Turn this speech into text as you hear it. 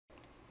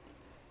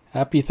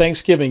Happy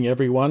Thanksgiving,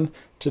 everyone.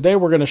 Today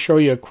we're going to show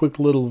you a quick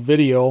little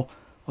video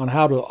on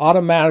how to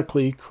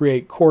automatically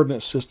create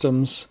coordinate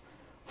systems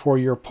for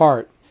your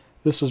part.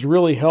 This is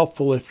really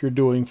helpful if you're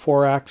doing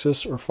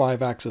 4-axis or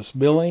 5-axis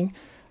milling,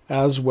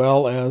 as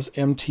well as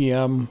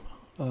MTM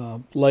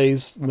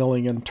lathe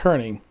milling and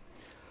turning.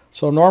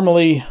 So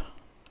normally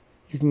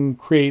you can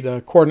create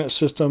a coordinate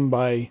system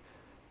by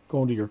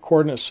going to your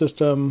coordinate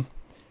system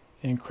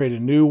and create a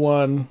new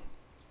one.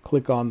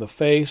 Click on the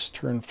face,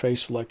 turn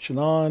face selection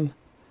on,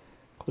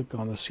 click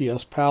on the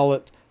CS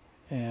palette,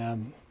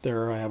 and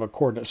there I have a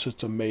coordinate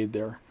system made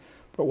there.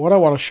 But what I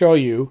want to show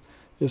you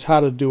is how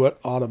to do it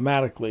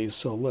automatically.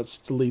 So let's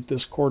delete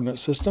this coordinate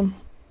system.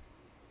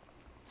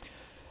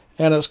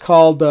 And it's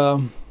called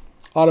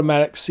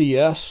Automatic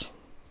CS.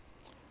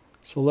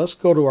 So let's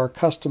go to our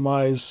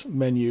Customize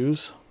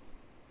menus.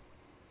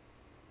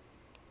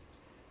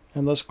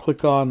 And let's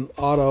click on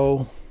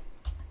Auto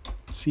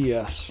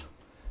CS.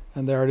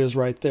 And there it is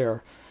right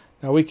there.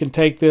 Now we can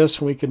take this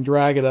and we can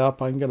drag it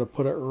up. I'm going to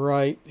put it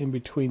right in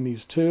between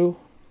these two.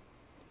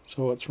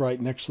 So it's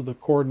right next to the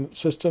coordinate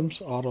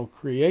systems. Auto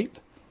create.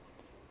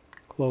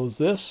 Close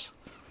this.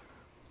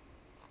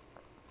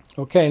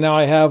 Okay, now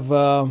I have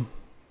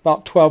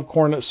about 12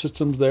 coordinate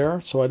systems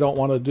there. So I don't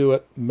want to do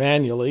it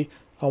manually.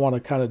 I want to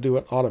kind of do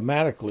it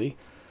automatically.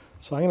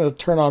 So I'm going to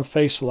turn on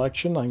face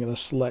selection. I'm going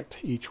to select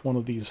each one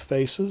of these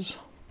faces.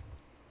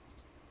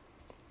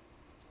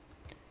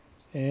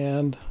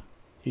 And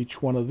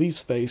each one of these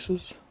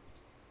faces.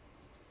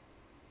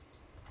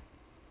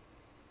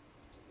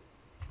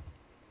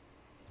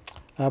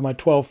 I have my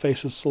 12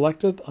 faces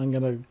selected. I'm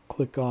going to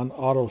click on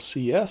Auto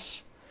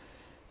CS.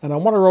 And I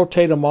want to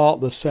rotate them all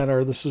at the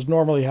center. This is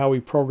normally how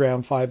we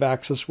program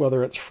 5-axis,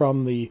 whether it's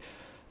from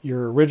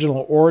your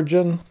original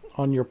origin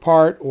on your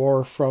part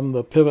or from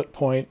the pivot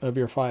point of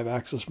your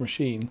 5-axis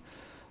machine.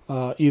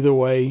 Either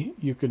way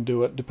you can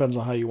do it. Depends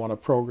on how you want to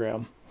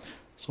program.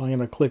 So I'm going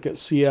to click at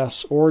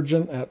CS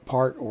origin, at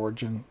part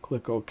origin,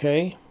 click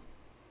OK.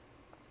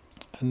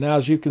 And now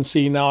as you can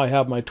see, now I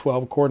have my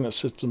 12 coordinate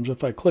systems.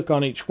 If I click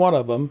on each one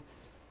of them,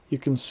 you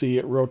can see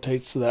it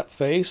rotates to that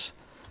face.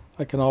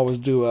 I can always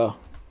do a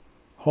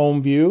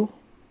home view.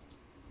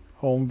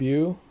 Home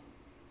view.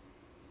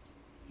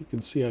 You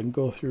can see I can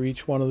go through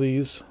each one of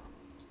these.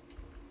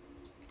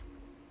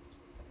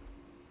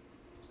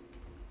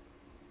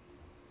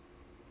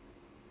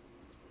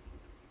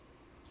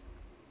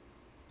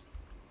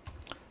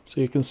 So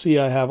you can see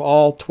I have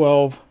all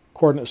 12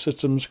 coordinate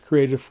systems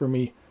created for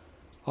me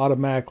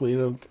automatically.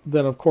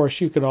 Then of course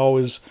you can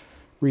always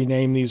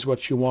rename these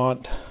what you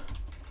want.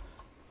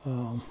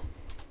 If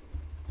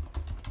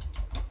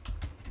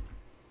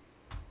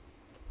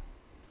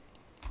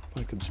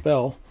I can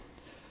spell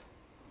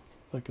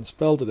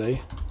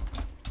today.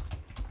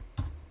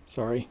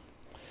 Sorry.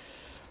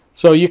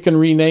 So you can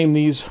rename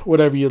these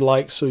whatever you'd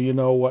like so you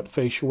know what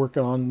face you're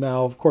working on.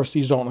 Now, of course,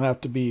 these don't have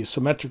to be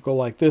symmetrical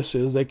like this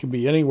is. They can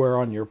be anywhere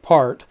on your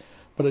part,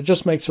 but it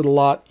just makes it a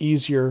lot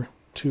easier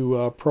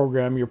to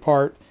program your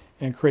part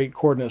and create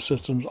coordinate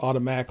systems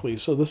automatically.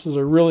 So this is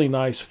a really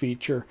nice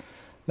feature.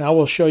 Now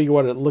we'll show you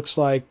what it looks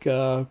like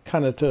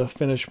kind of to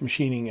finish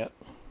machining it.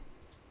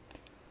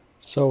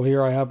 So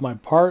here I have my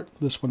part.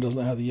 This one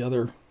doesn't have the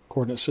other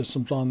coordinate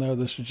systems on there.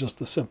 This is just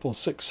the simple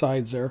 6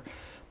 sides there.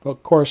 But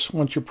of course,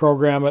 once you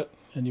program it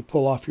and you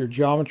pull off your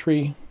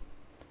geometry,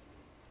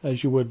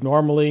 as you would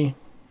normally,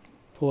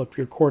 pull up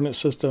your coordinate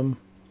system,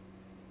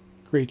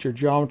 create your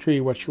geometry,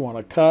 what you want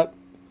to cut,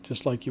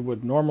 just like you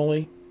would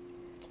normally,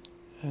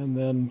 and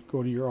then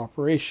go to your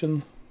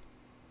operation,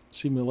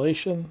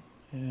 simulation,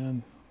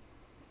 and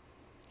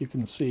you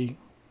can see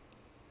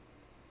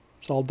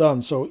it's all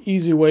done. So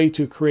easy way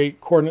to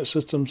create coordinate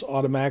systems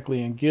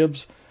automatically in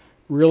Gibbs.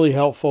 Really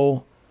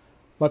helpful.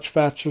 Much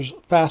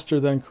faster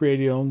than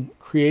creating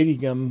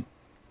them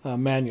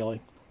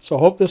manually. So I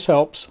hope this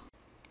helps.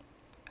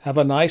 Have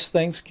a nice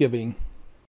Thanksgiving.